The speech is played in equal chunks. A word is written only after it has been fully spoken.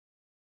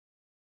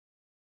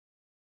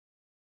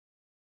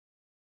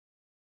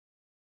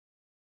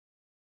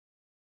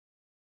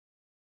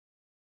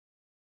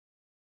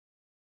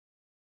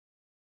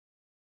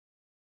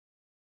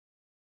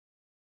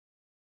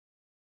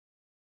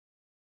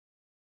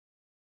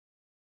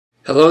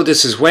Hello,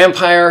 this is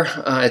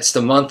wmpyr. It's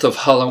the month of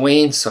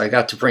Halloween, so I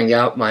got to bring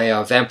out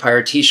my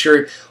vampire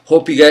t-shirt.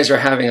 Hope you guys are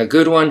having a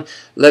good one.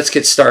 Let's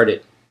get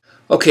started.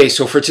 Okay,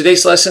 so for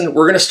today's lesson,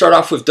 we're going to start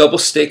off with double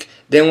stick,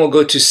 then we'll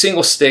go to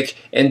single stick,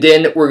 and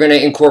then we're going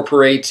to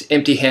incorporate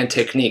empty hand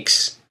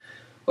techniques.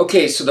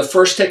 Okay, so the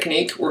first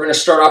technique, we're going to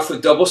start off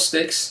with double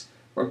sticks.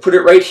 We're going to put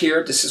it right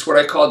here. This is what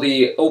I call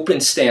the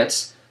open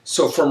stance.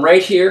 So from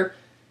right here,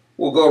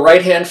 we'll go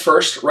right hand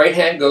first. Right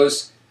hand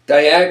goes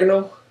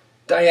diagonal,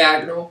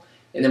 diagonal,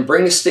 and then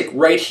bring the stick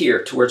right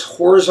here to where it's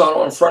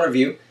horizontal in front of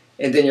you,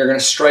 and then you're going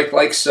to strike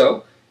like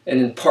so, and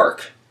then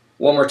park.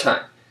 One more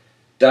time.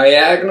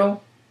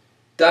 Diagonal,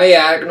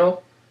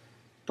 diagonal,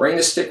 bring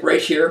the stick right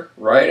here,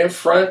 right in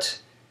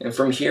front, and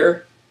from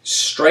here,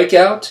 strike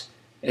out,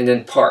 and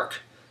then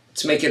park.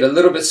 Let's make it a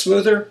little bit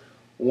smoother.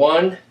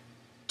 1,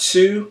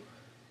 2,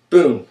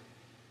 boom,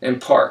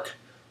 and park.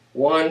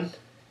 1,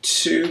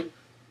 2,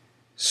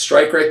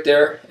 strike right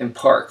there, and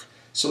park.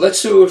 So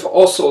let's do it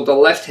also the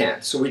left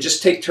hand. So we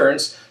just take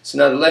turns. So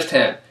now the left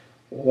hand.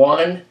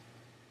 1,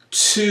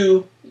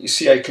 2. You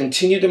see I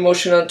continue the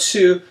motion on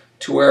 2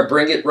 to where I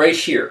bring it right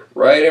here,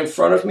 right in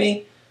front of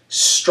me.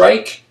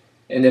 Strike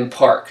and then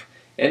park.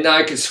 And now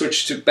I can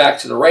switch back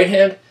to the right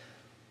hand.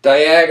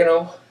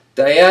 Diagonal,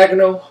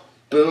 diagonal,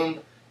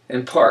 boom,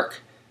 and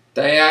park.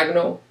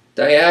 Diagonal,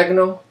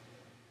 diagonal,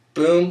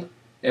 boom,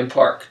 and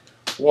park.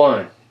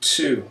 1,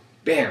 2,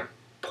 bam,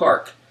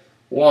 park.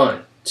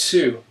 1,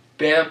 2,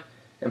 bam,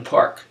 and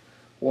park.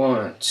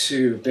 1,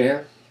 2,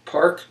 bam,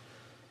 park.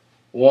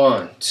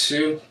 1,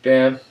 2,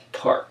 bam,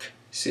 park.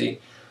 See?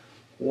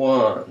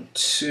 1,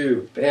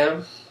 2,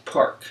 bam,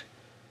 park.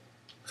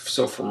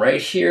 So from right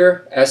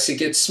here, as it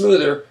gets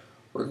smoother,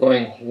 we're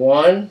going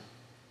 1,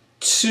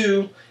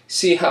 2.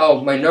 See how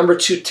my number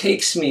 2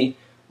 takes me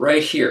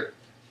right here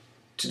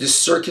to this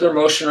circular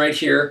motion right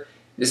here.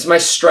 This is my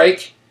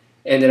strike,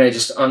 and then I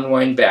just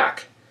unwind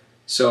back.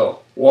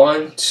 So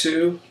 1,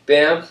 2,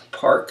 bam,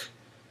 park.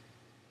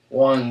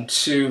 1,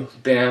 2,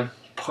 bam,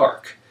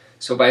 park.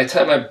 So by the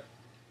time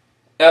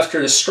after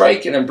the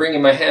strike and I'm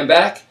bringing my hand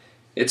back,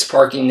 it's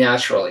parking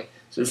naturally.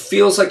 So it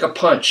feels like a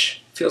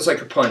punch. Feels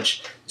like a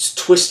punch. It's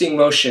twisting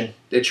motion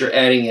that you're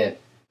adding in.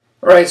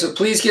 All right, so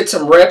please get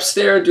some reps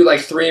there. Do like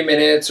 3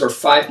 minutes or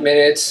 5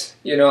 minutes,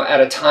 at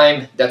a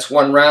time. That's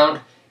 1 round.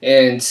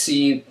 And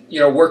see,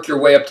 work your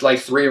way up to like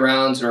 3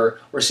 rounds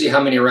or see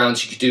how many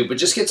rounds you can do. But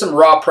just get some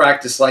raw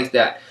practice like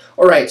that.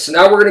 All right, so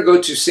now we're going to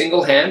go to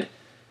single hand.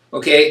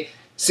 Okay.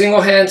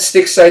 Single hand,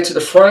 stick side to the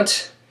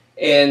front,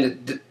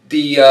 and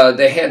the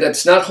hand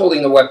that's not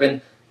holding the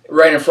weapon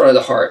right in front of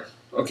the heart.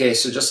 Okay,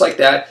 so just like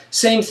that.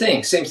 Same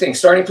thing, same thing.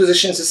 Starting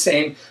position is the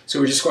same. So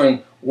we're just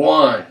going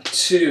 1,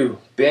 2,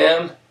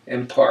 bam,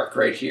 and park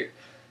right here.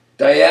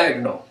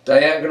 Diagonal,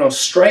 diagonal,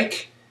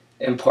 strike,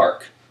 and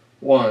park.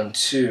 1,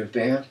 2,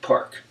 bam,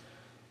 park.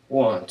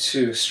 1,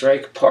 2,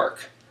 strike,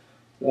 park.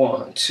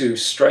 1, 2,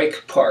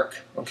 strike, park.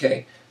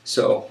 Okay,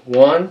 so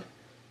 1,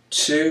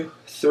 2,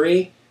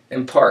 3,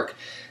 and park.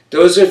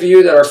 Those of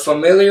you that are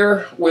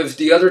familiar with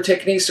the other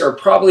techniques are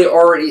probably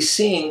already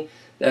seeing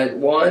that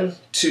 1,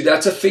 2,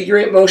 that's a figure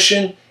 8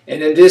 motion,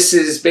 and then this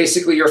is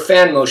basically your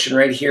fan motion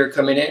right here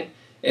coming in,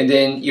 and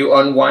then you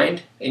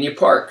unwind and you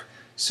park.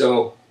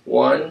 So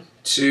 1,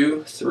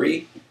 2,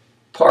 3,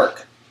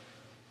 park.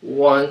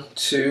 1,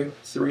 2,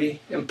 3,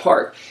 and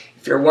park.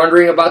 If you're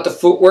wondering about the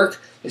footwork,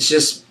 it's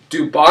just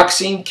do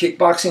boxing,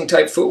 kickboxing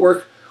type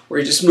footwork, where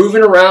you're just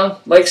moving around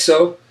like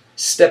so,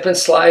 step and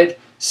slide,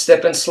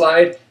 step and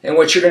slide, and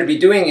what you're going to be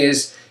doing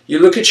is you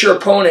look at your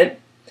opponent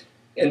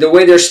and the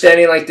way they're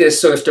standing like this.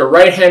 So if their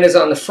right hand is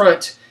on the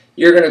front,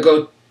 you're going to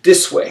go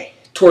this way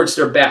towards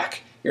their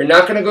back. You're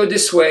not going to go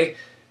this way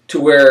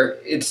to where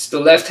it's the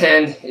left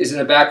hand is in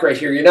the back right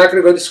here. You're not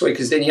going to go this way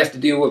because then you have to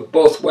deal with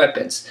both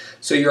weapons.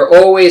 So you're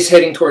always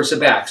heading towards the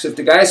back. So if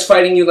the guy's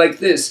fighting you like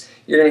this,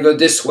 you're going to go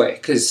this way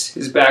because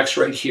his back's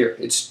right here.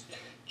 It's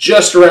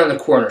just around the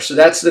corner. So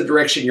that's the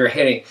direction you're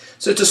heading.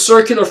 So it's a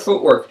circular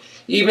footwork.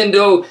 Even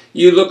though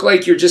you look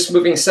like you're just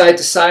moving side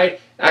to side,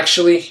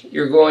 actually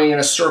you're going in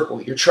a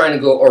circle. You're trying to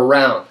go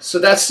around. So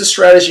that's the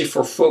strategy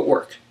for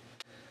footwork.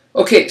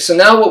 Okay, so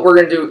now what we're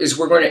going to do is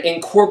we're going to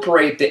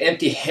incorporate the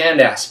empty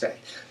hand aspect.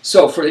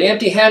 So for the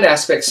empty hand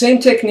aspect, same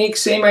technique,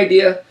 same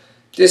idea.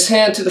 This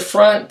hand to the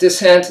front,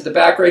 this hand to the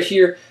back right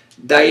here.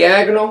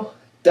 Diagonal,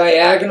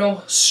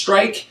 diagonal,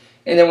 strike,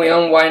 and then we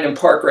unwind and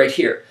park right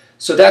here.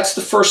 So that's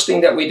the first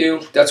thing that we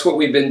do. That's what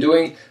we've been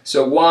doing.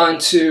 So 1,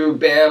 2,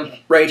 bam,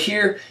 right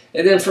here.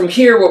 And then from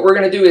here, what we're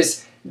going to do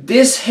is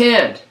this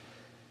hand,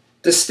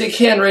 the stick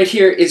hand right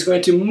here, is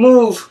going to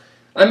move.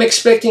 I'm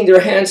expecting their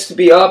hands to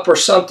be up or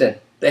something.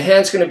 The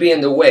hand's going to be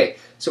in the way.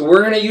 So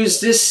we're going to use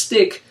this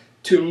stick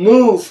to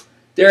move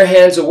their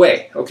hands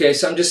away. Okay,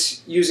 so I'm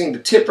just using the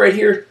tip right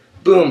here,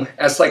 boom,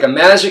 as like a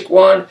magic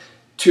wand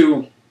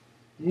to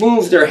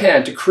move their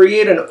hand, to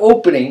create an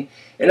opening.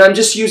 And I'm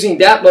just using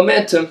that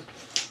momentum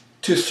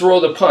to throw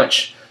the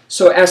punch.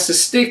 So as the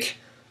stick,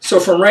 so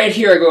from right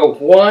here I go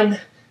 1,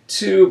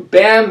 2,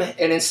 bam,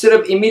 and instead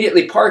of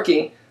immediately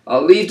parking,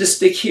 I'll leave the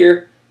stick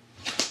here,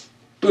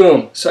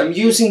 boom. So I'm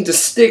using the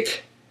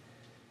stick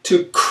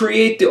to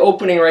create the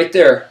opening right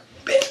there.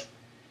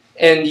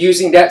 And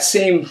using that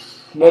same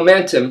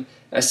momentum,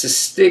 as the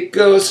stick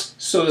goes,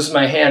 so does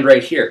my hand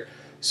right here.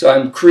 So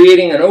I'm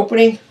creating an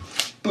opening,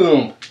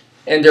 boom,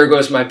 and there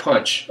goes my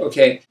punch,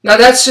 okay? Now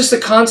that's just a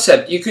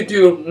concept. You could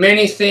do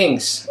many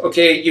things,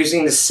 okay,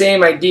 using the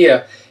same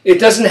idea. It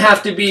doesn't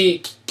have to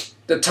be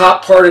the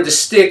top part of the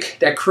stick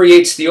that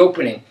creates the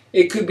opening.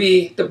 It could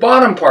be the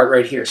bottom part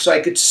right here. So I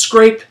could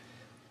scrape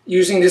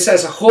using this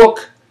as a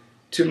hook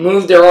to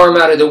move their arm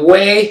out of the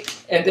way,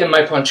 and then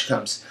my punch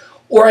comes.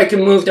 Or I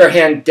can move their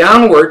hand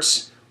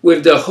downwards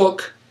with the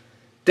hook,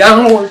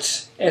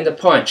 downwards, and the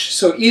punch.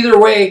 So either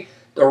way,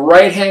 the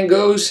right hand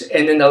goes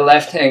and then the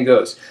left hand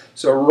goes.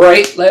 So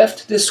right,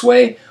 left this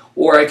way,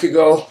 or I could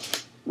go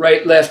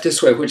right, left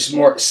this way, which is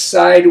more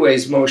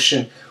sideways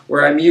motion,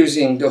 where I'm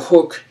using the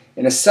hook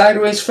in a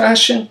sideways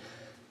fashion.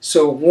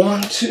 So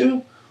 1,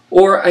 2,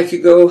 or I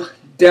could go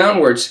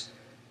downwards,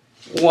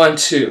 1,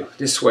 2,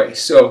 this way.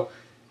 So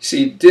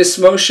see this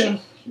motion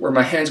where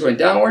my hand's going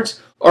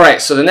downwards.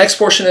 Alright, so the next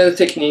portion of the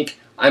technique,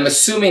 I'm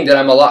assuming that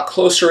I'm a lot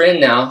closer in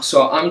now,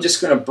 so I'm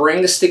just going to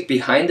bring the stick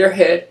behind their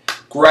head,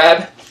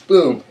 grab,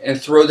 boom, and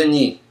throw the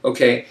knee.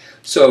 Okay,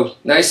 so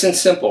nice and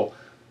simple.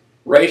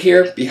 Right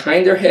here,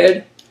 behind their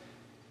head,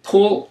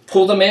 pull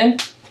them in,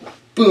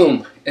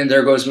 boom, and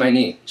there goes my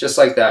knee, just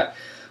like that.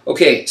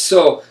 Okay,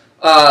 so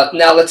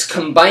now let's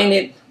combine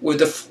it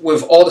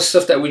with all the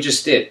stuff that we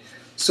just did.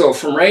 So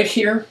from right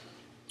here,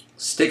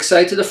 stick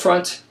side to the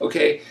front,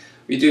 okay,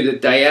 we do the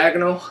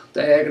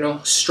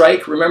diagonal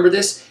strike, remember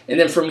this? And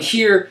then from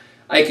here,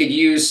 I could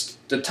use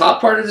the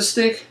top part of the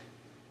stick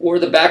or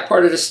the back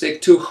part of the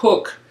stick to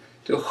hook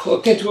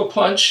into a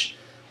punch,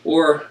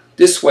 or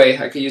this way,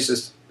 I could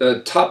use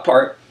the top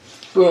part,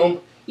 boom,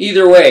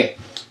 either way,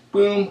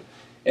 boom,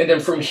 and then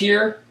from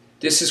here,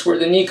 this is where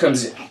the knee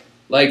comes in,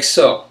 like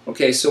so.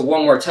 Okay, so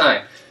one more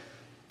time.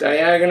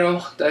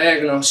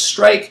 Diagonal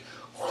strike,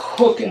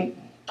 hook and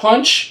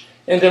punch,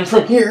 and then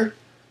from here,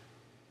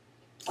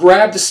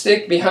 grab the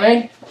stick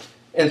behind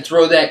and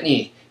throw that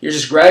knee. You're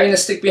just grabbing the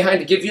stick behind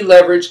to give you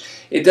leverage.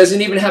 It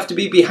doesn't even have to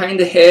be behind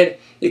the head.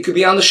 It could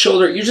be on the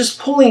shoulder. You're just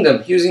pulling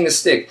them using the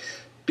stick.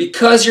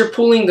 Because you're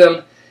pulling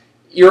them,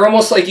 you're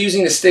almost like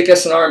using the stick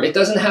as an arm. It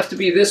doesn't have to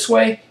be this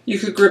way. You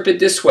could grip it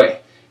this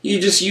way.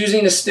 You're just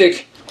using the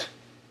stick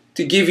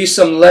to give you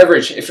some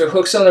leverage. If it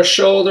hooks on their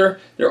shoulder,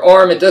 their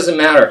arm, it doesn't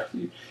matter.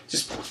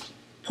 Just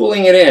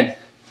pulling it in.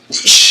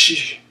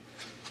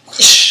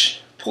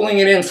 Pulling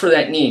it in for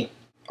that knee.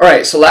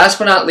 Alright, so last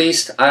but not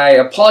least, I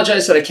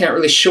apologize that I can't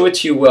really show it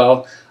to you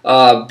well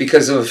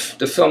because of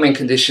the filming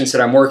conditions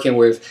that I'm working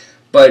with.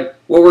 But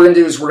what we're going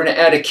to do is we're going to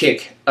add a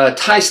kick, a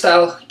Thai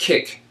style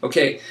kick.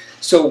 Okay,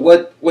 so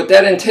what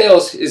that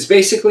entails is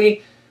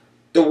basically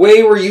the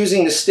way we're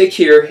using the stick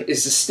here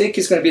is the stick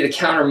is going to be the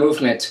counter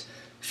movement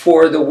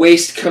for the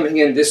waist coming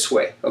in this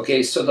way.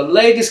 Okay, so the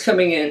leg is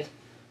coming in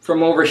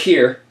from over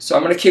here, so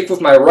I'm going to kick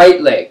with my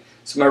right leg.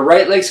 So my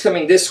right leg's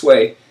coming this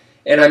way,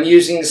 and I'm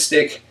using the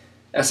stick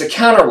as a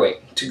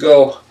counterweight to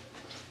go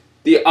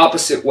the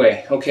opposite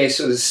way. Okay,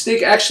 so the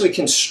stick actually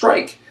can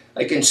strike.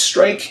 I can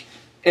strike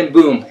and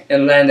boom,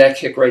 and land that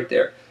kick right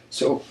there.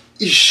 So,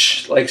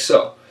 ish, like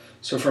so.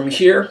 So from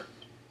here,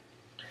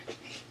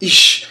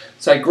 ish.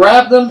 So I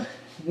grab them,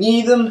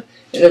 knee them,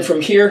 and then from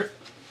here,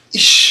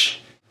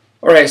 ish.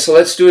 Alright, so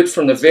let's do it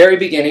from the very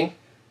beginning.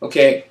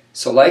 Okay,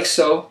 so like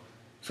so.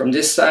 From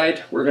this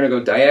side, we're going to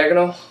go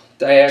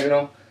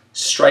diagonal,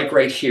 strike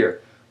right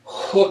here.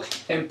 Hook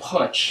and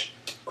punch.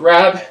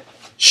 Grab,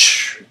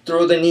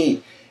 throw the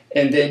knee,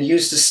 and then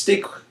use the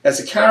stick as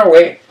a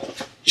counterweight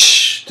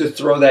to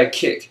throw that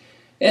kick.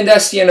 And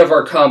that's the end of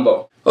our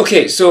combo.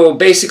 Okay, so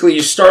basically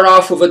you start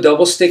off with a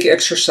double stick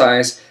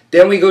exercise,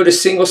 then we go to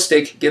single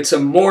stick, get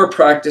some more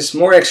practice,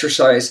 more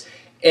exercise,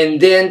 and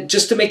then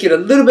just to make it a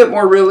little bit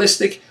more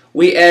realistic,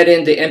 we add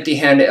in the empty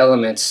hand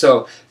elements.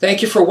 So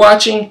thank you for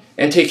watching,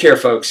 and take care,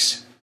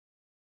 folks.